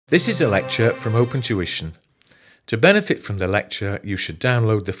This is a lecture from Open Tuition. To benefit from the lecture, you should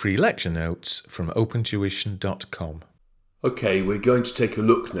download the free lecture notes from opentuition.com. Okay, we're going to take a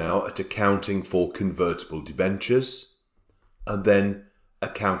look now at accounting for convertible debentures and then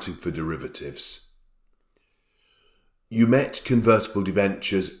accounting for derivatives. You met convertible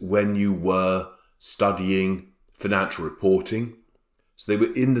debentures when you were studying financial reporting, so they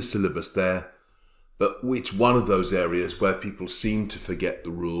were in the syllabus there, but it's one of those areas where people seem to forget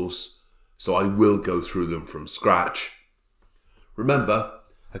the rules, so I will go through them from scratch. Remember,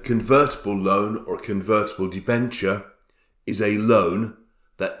 a convertible loan or a convertible debenture is a loan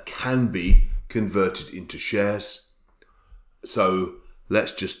that can be converted into shares. So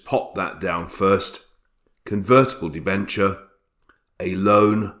let's just pop that down first. Convertible debenture, a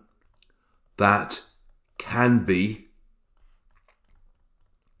loan that can be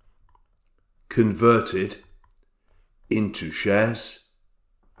converted into shares.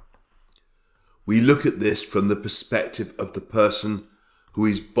 We look at this from the perspective of the person who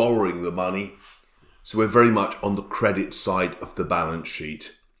is borrowing the money, so we're very much on the credit side of the balance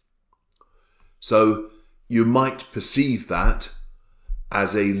sheet. So you might perceive that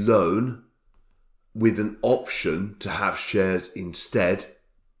as a loan with an option to have shares instead,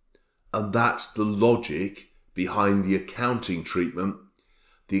 and that's the logic behind the accounting treatment.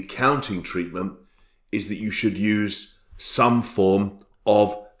 The accounting treatment is that you should use some form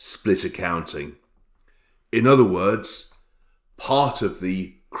of split accounting. In other words, part of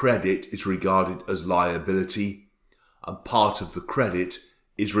the credit is regarded as liability and part of the credit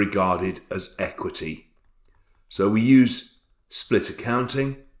is regarded as equity. So we use split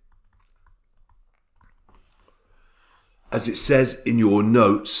accounting. As it says in your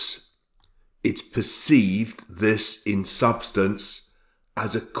notes, it's perceived this in substance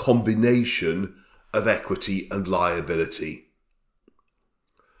as a combination of equity and liability.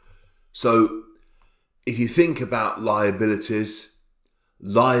 So if you think about liabilities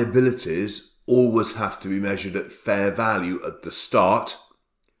always have to be measured at fair value at the start.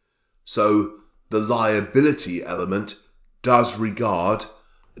 So the liability element does require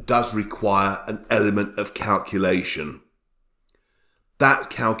an element of calculation. That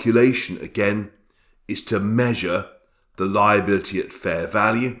calculation, again, is to measure the liability at fair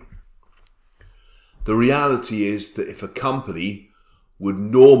value. The reality is that if a company would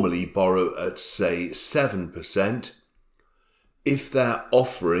normally borrow at, say, 7%, if they're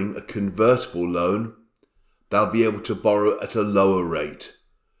offering a convertible loan, they'll be able to borrow at a lower rate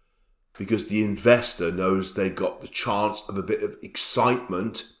because the investor knows they've got the chance of a bit of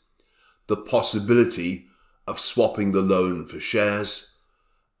excitement, the possibility of swapping the loan for shares,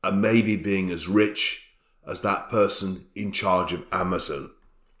 and maybe being as rich as that person in charge of Amazon.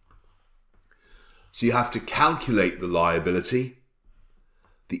 So you have to calculate the liability.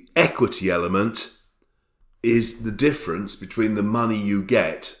 The equity element is the difference between the money you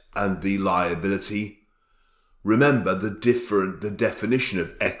get and the liability. Remember, the definition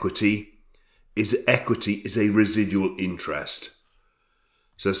of equity is a residual interest.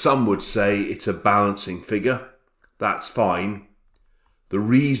 So some would say it's a balancing figure. That's fine. The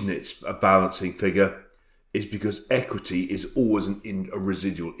reason it's a balancing figure is because equity is always a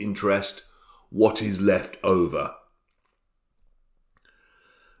residual interest, what is left over.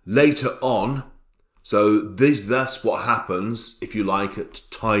 Later on, so that's what happens, if you like, at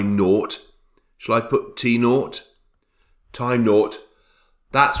time naught. Shall I put T naught? Time naught,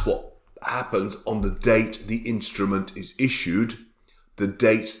 that's what happens on the date the instrument is issued, the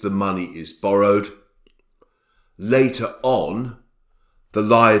date the money is borrowed. Later on, the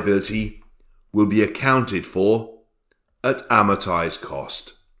liability will be accounted for at amortized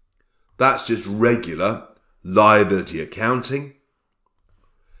cost. That's just regular liability accounting.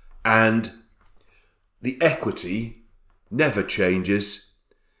 And the equity never changes.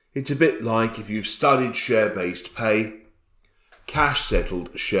 It's a bit like if you've studied share-based pay,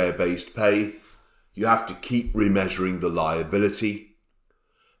 cash-settled share-based pay, you have to keep remeasuring the liability.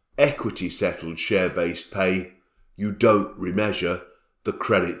 Equity-settled share-based pay, you don't remeasure the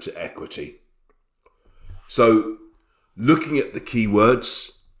credit to equity. So, looking at the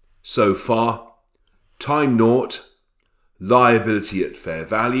keywords so far, time naught, liability at fair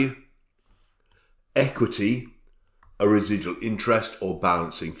value, equity, a residual interest or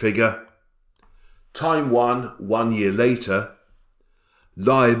balancing figure, time 1 year later,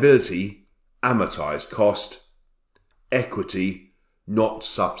 liability, amortized cost, equity, not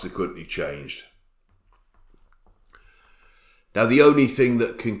subsequently changed. Now, the only thing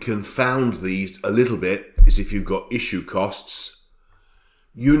that can confound these a little bit is if you've got issue costs.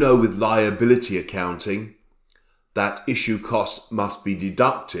 You know, with liability accounting, that issue costs must be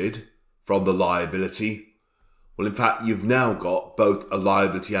deducted from the liability. Well, in fact, you've now got both a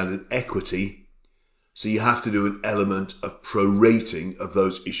liability and an equity, so you have to do an element of prorating of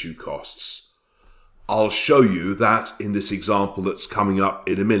those issue costs. I'll show you that in this example that's coming up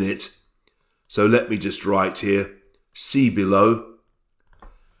in a minute. So let me just write here, see below.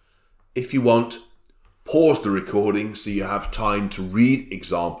 If you want, pause the recording so you have time to read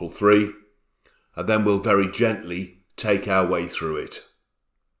example 3, and then we'll very gently take our way through it.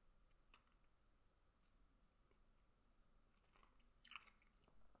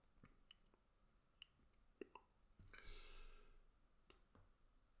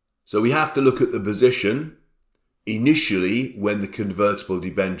 So we have to look at the position initially when the convertible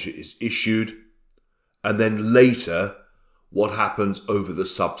debenture is issued, and then later what happens over the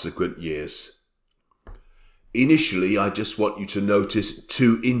subsequent years. Initially, I just want you to notice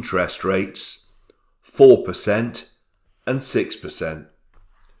two interest rates, 4% and 6%.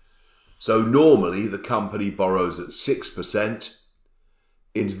 So normally the company borrows at 6%.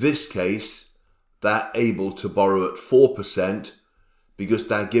 In this case, they're able to borrow at 4% because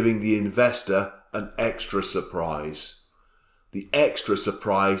they're giving the investor an extra surprise. The extra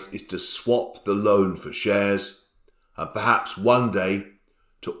surprise is to swap the loan for shares and perhaps one day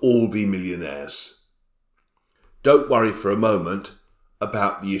to all be millionaires. Don't worry for a moment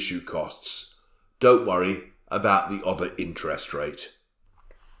about the issue costs. Don't worry about the other interest rate.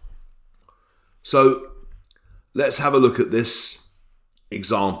 So let's have a look at this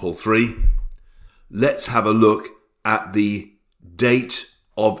example 3. Let's have a look at the date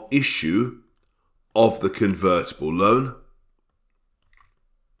of issue of the convertible loan.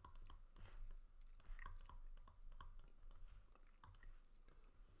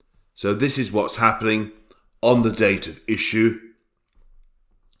 So this is what's happening on the date of issue.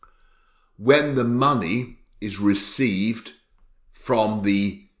 When the money is received from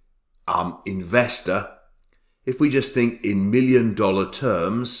the investor, if we just think in $1 million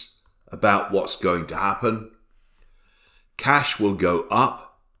terms about what's going to happen, cash will go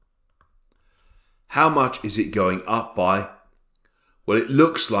up. How much is it going up by? Well, it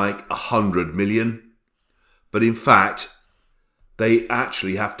looks like 100 million, but in fact, they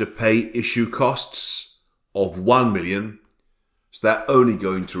actually have to pay issue costs of 1 million, so they're only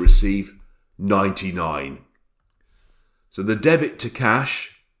going to receive 99. So the debit to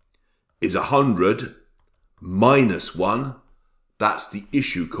cash is 100 minus 1, that's the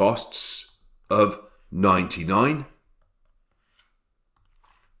issue costs of 99.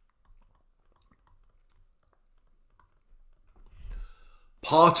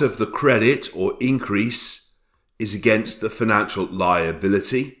 Part of the credit or increase is against the financial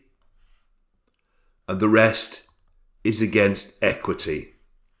liability, and the rest is against equity.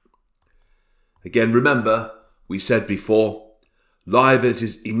 Again, remember, we said before,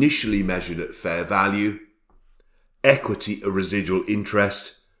 liabilities initially measured at fair value, equity a residual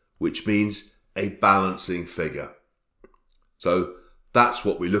interest, which means a balancing figure. So that's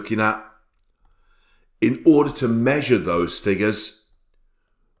what we're looking at. In order to measure those figures,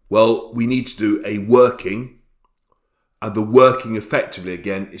 well, we need to do a working, and the working effectively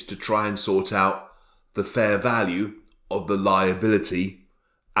again is to try and sort out the fair value of the liability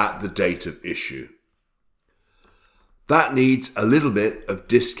at the date of issue. That needs a little bit of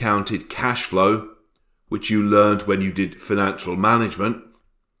discounted cash flow, which you learned when you did financial management.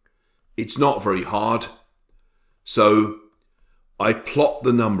 It's not very hard, so I plot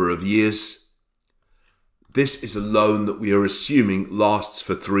the number of years. This is a loan that we are assuming lasts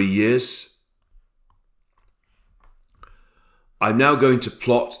for 3 years. I'm now going to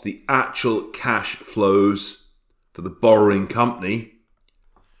plot the actual cash flows for the borrowing company.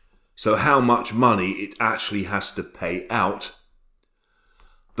 So how much money it actually has to pay out.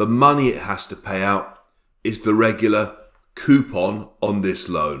 The money it has to pay out is the regular coupon on this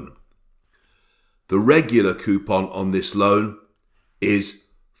loan. The regular coupon on this loan is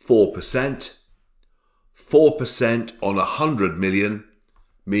 4%. 4% on 100 million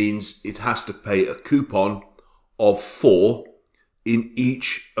means it has to pay a coupon of 4 in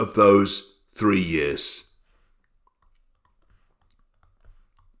each of those 3 years.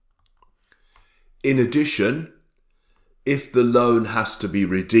 In addition, if the loan has to be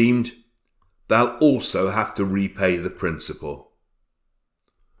redeemed, they'll also have to repay the principal.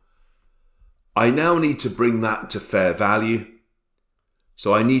 I now need to bring that to fair value,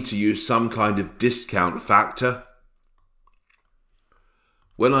 so I need to use some kind of discount factor.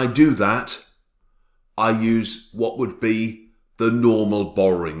 When I do that, I use what would be the normal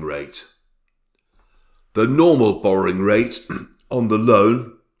borrowing rate. The normal borrowing rate on the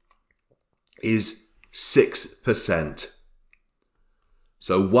loan is 6%.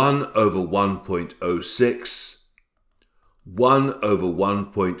 So 1 over 1.06, 1 over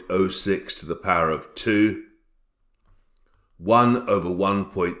 1.06 to the power of 2, 1 over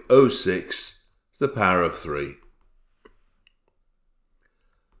 1.06 to the power of 3.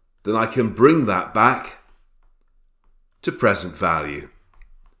 Then I can bring that back to present value.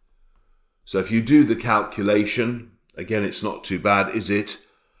 So if you do the calculation, again, it's not too bad, is it?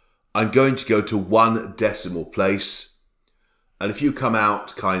 I'm going to go to 1 decimal place. And if you come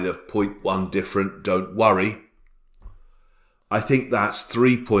out kind of 0.1 different, don't worry. I think that's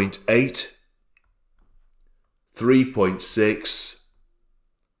 3.8, 3.6,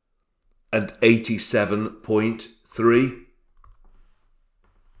 and 87.3.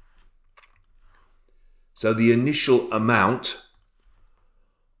 So the initial amount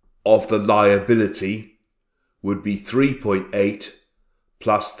of the liability would be 3.8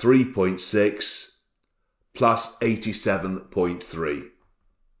 plus 3.6 plus 87.3.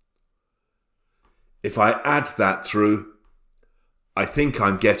 If I add that through, I think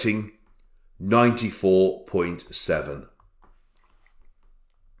I'm getting 94.7.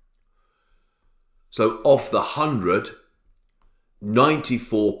 So of the 100,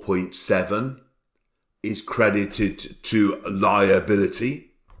 94.7 is credited to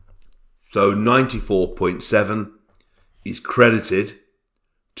liability. So 94.7 is credited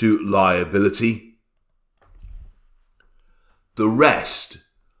to liability. The rest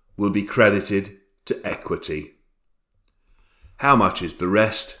will be credited to equity. How much is the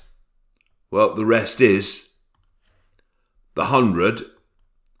rest? Well, the rest is the 100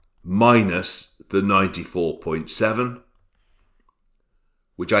 minus the 94.7,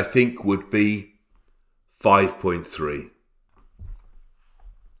 which I think would be 5.3.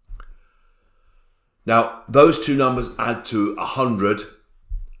 Now, those two numbers add to 100.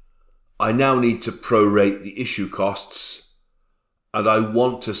 I now need to prorate the issue costs, and I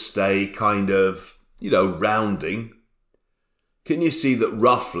want to stay kind of, rounding. Can you see that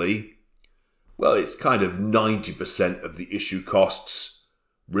roughly, well, it's kind of 90% of the issue costs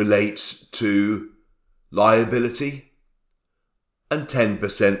relates to liability and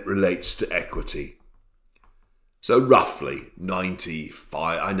 10% relates to equity. So roughly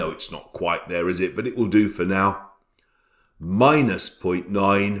 95, I know it's not quite there, is it? But it will do for now. Minus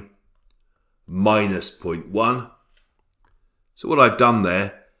 0.9, minus 0.1. So what I've done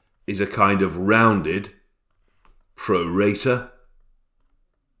there is a kind of rounded prorata.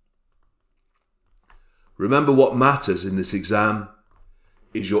 Remember, what matters in this exam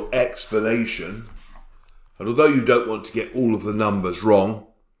is your explanation. And although you don't want to get all of the numbers wrong,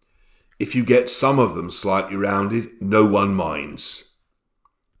 if you get some of them slightly rounded, no one minds.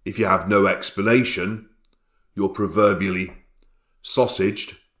 If you have no explanation, you're proverbially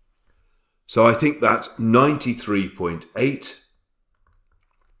sausaged. So I think that's 93.8,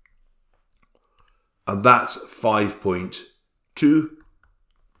 and that's 5.2.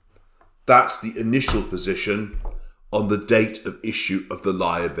 That's the initial position on the date of issue of the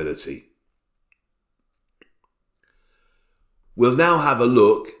liability. We'll now have a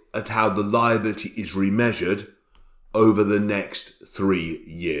look at how the liability is remeasured over the next 3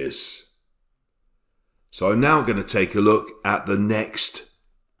 years. So I'm now going to take a look at the next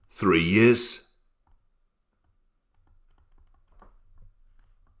 3 years.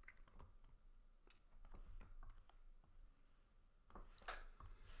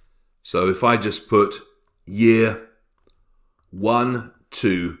 So if I just put year 1,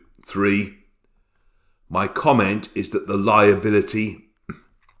 2, 3, my comment is that the liability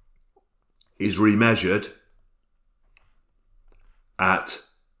is remeasured at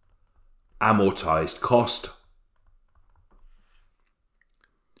amortized cost.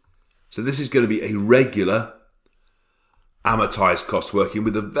 So this is going to be a regular amortized cost, working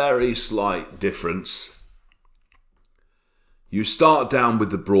with a very slight difference. You start down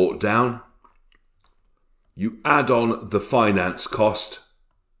with the brought down, you add on the finance cost,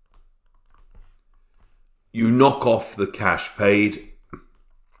 you knock off the cash paid,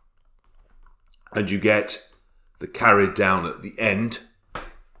 and you get the carried down at the end.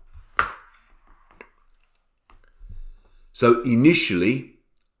 So initially,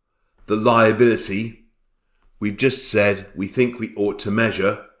 the liability, we've just said we think we ought to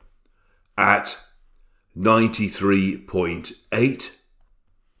measure at 93.8.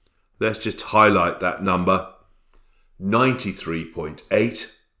 Let's just highlight that number,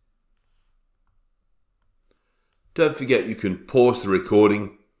 93.8. Don't forget, you can pause the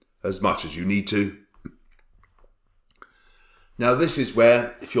recording as much as you need to. Now this is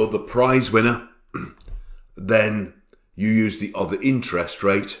where, if you're the prize winner, then you use the other interest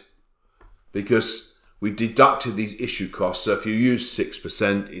rate, because we've deducted these issue costs. So if you use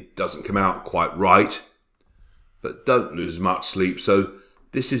 6%, it doesn't come out quite right, but don't lose much sleep. So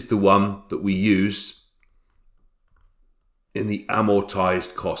this is the one that we use in the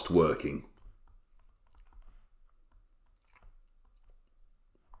amortized cost working.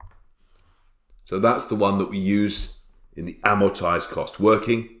 So that's the one that we use in the amortized cost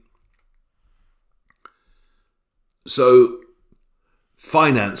working. So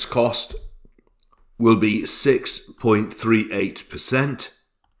finance cost will be 6.38%.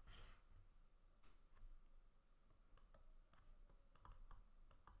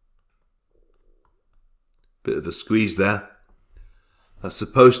 Bit of a squeeze there. That's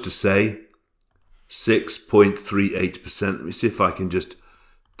supposed to say 6.38%. Let me see if I can just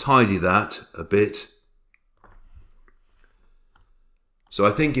tidy that a bit. So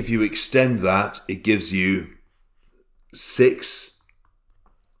I think if you extend that, it gives you 6.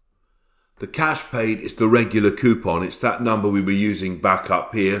 The cash paid is the regular coupon. It's that number we were using back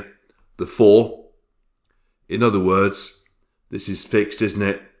up here, the 4. In other words, this is fixed, isn't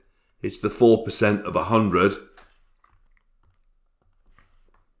it? It's the 4% of 100.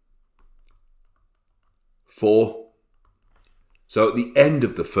 4. So at the end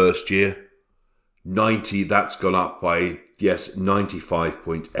of the first year, 90, that's gone up by, yes,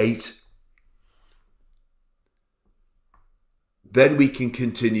 95.8. Then we can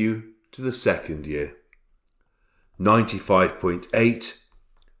continue to the second year. 95.8,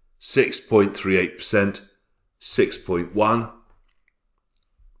 6.38%, 6.1,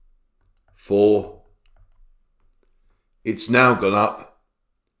 4. It's now gone up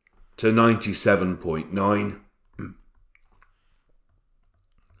to 97.9.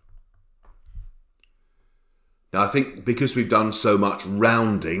 Now I think because we've done so much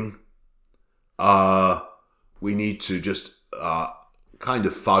rounding, we need to just kind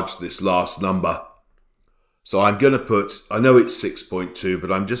of fudge this last number. So I'm going to put, I know it's 6.2, but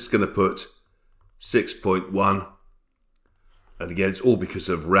I'm just going to put 6.1. And again, it's all because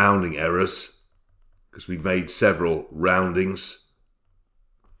of rounding errors, because we've made several roundings.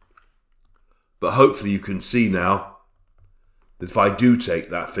 But hopefully you can see now that if I do take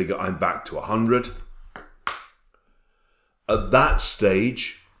that figure, I'm back to 100. At that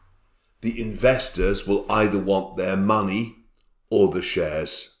stage, the investors will either want their money or the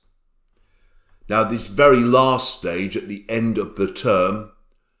shares. Now, this very last stage, at the end of the term,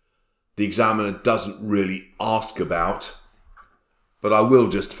 the examiner doesn't really ask about, but I will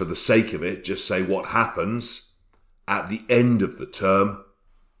just for the sake of it, just say what happens at the end of the term.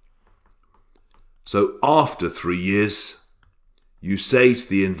 So after 3 years, you say to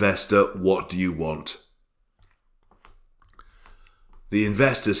the investor, what do you want? The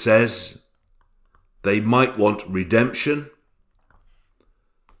investor says they might want redemption,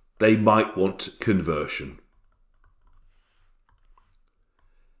 they might want conversion.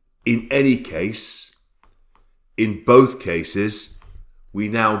 In any case, in both cases, we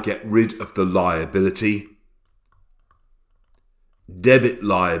now get rid of the liability. Debit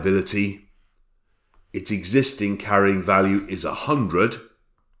liability, its existing carrying value is 100.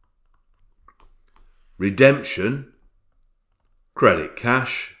 Redemption, credit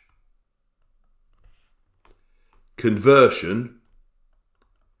cash. Conversion,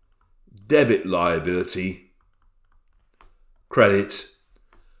 debit liability, credit.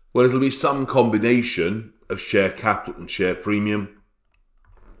 Well, it'll be some combination of share capital and share premium.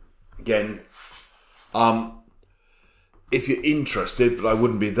 Again, if you're interested, but I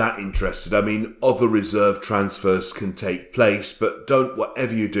wouldn't be that interested. I mean, other reserve transfers can take place, but don't,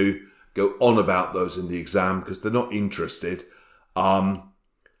 whatever you do, go on about those in the exam because they're not interested.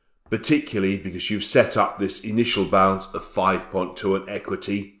 Particularly because you've set up this initial balance of 5.2 on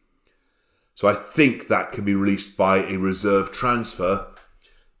equity. So I think that can be released by a reserve transfer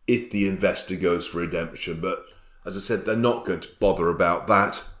if the investor goes for redemption. But as I said, they're not going to bother about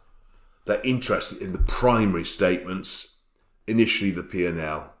that. They're interested in the primary statements, initially the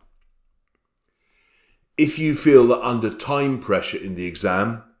P&L. If you feel that under time pressure in the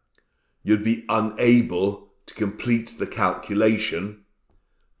exam, you'd be unable to complete the calculation,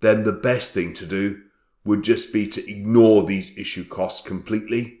 then the best thing to do would just be to ignore these issue costs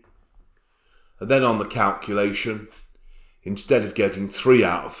completely. And then on the calculation, instead of getting 3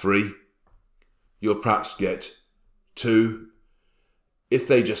 out of 3, you'll perhaps get 2. If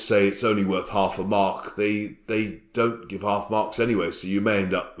they just say it's only worth half a mark, they don't give half marks anyway, so you may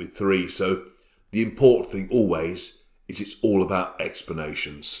end up with 3. So the important thing always is it's all about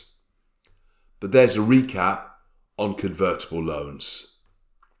explanations. But there's a recap on convertible loans.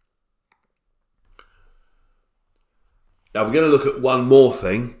 Now we're going to look at one more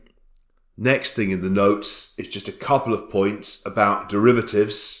thing, Next thing in the notes is just a couple of points about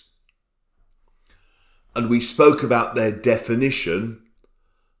derivatives. And we spoke about their definition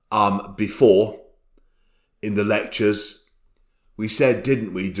before in the lectures. We said,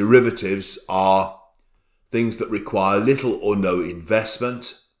 didn't we, derivatives are things that require little or no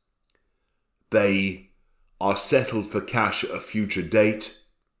investment. They are settled for cash at a future date,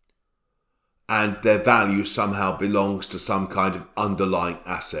 and their value somehow belongs to some kind of underlying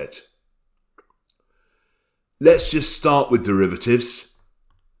asset. Let's just start with derivatives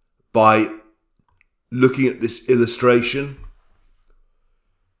by looking at this illustration.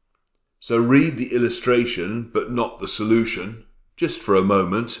 So read the illustration, but not the solution, just for a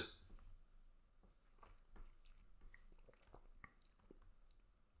moment.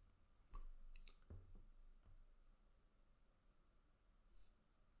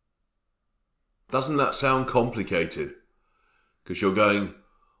 Doesn't that sound complicated? Because you're going,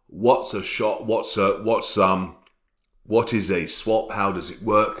 what's a shot? What is a swap? How does it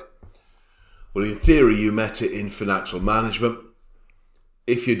work? Well, in theory, you met it in financial management.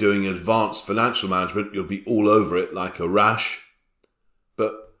 If you're doing advanced financial management, you'll be all over it like a rash.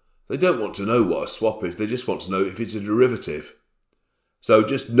 But they don't want to know what a swap is. They just want to know if it's a derivative. So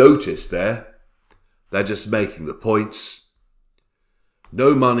just notice there, they're just making the points.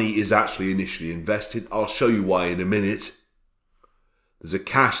 No money is actually initially invested. I'll show you why in a minute. There's a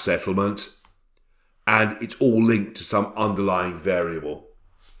cash settlement, and it's all linked to some underlying variable.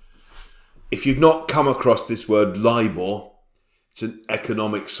 If you've not come across this word LIBOR, it's an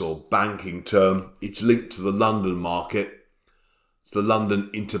economics or banking term. It's linked to the London market. It's the London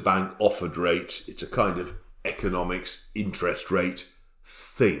interbank offered rate. It's a kind of economics interest rate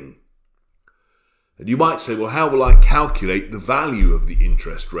thing. And you might say, well, how will I calculate the value of the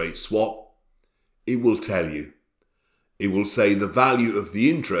interest rate swap? It will tell you. It will say the value of the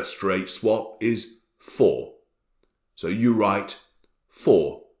interest rate swap is 4. So you write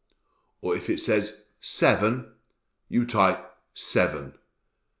 4. Or if it says 7, you type 7.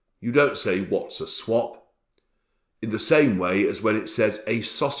 You don't say what's a swap. In the same way as when it says a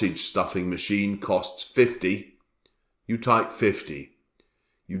sausage stuffing machine costs 50, you type 50.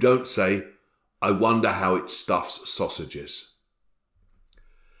 You don't say, I wonder how it stuffs sausages.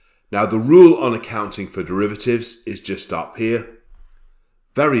 Now, the rule on accounting for derivatives is just up here.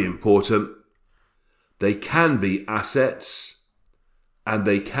 Very important. They can be assets and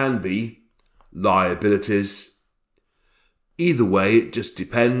they can be liabilities. Either way, it just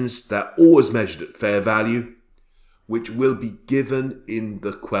depends. They're always measured at fair value, which will be given in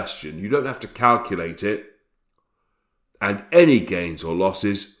the question. You don't have to calculate it. And any gains or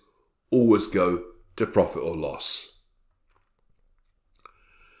losses always go to profit or loss.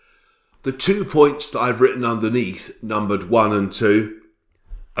 The 2 points that I've written underneath, numbered 1 and 2,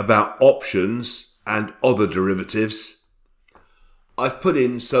 about options and other derivatives, I've put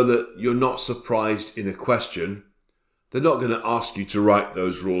in so that you're not surprised in a question. They're not going to ask you to write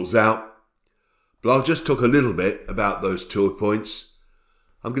those rules out, but I'll just talk a little bit about those 2 points.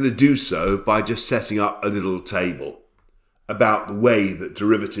 I'm going to do so by just setting up a little table about the way that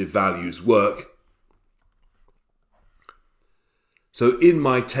derivative values work. So in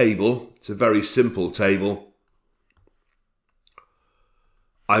my table, it's a very simple table,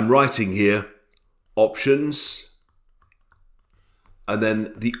 I'm writing here options and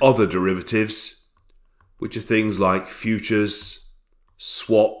then the other derivatives, which are things like futures,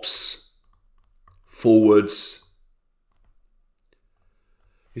 swaps, forwards.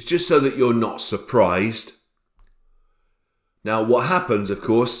 It's just so that you're not surprised. Now, what happens, of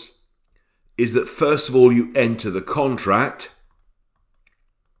course, is that first of all you enter the contract,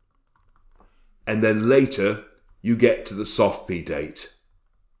 and then later you get to the SOFP date.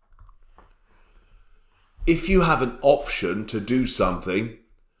 If you have an option to do something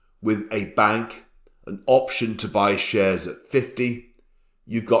with a bank, an option to buy shares at 50,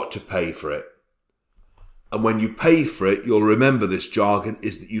 you've got to pay for it. And when you pay for it, you'll remember this jargon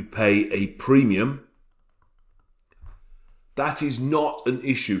is that you pay a premium. That is not an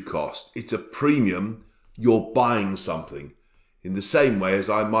issue cost. It's a premium. You're buying something. In the same way as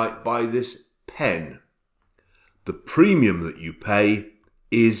I might buy this pen. The premium that you pay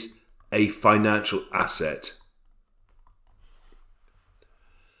is a financial asset.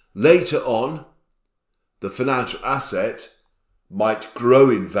 Later on, the financial asset might grow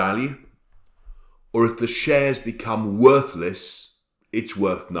in value, or if the shares become worthless, it's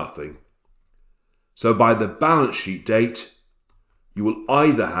worth nothing. So by the balance sheet date, you will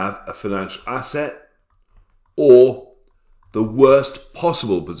either have a financial asset or the worst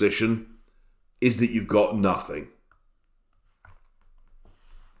possible position is that you've got nothing.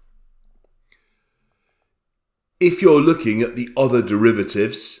 If you're looking at the other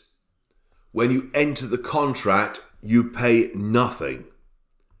derivatives, when you enter the contract, you pay nothing.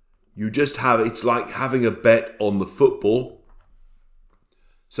 You just have, it's like having a bet on the football.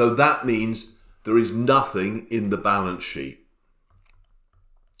 So that means there is nothing in the balance sheet.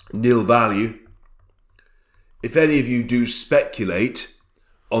 Nil value. If any of you do speculate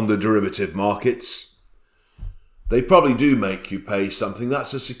on the derivative markets, they probably do make you pay something.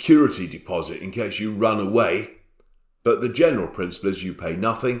 That's a security deposit in case you run away. But the general principle is you pay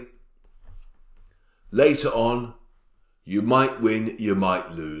nothing. Later on, you might win, you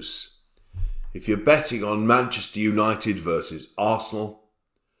might lose. If you're betting on Manchester United versus Arsenal,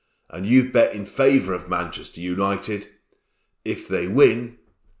 and you've bet in favour of Manchester United, if they win,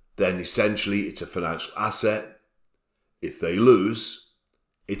 then essentially it's a financial asset. If they lose,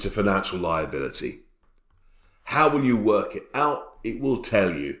 it's a financial liability. How will you work it out? It will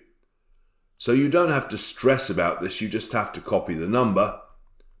tell you. So you don't have to stress about this, you just have to copy the number.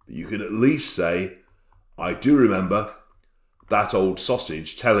 But you can at least say, I do remember that old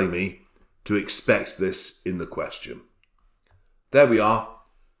sausage telling me to expect this in the question. There we are.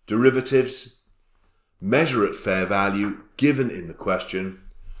 Derivatives, measure at fair value, given in the question.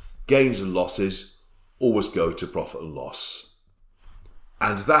 Gains and losses always go to profit and loss.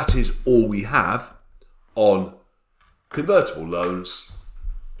 And that is all we have on convertible loans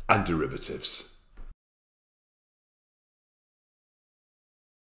and derivatives.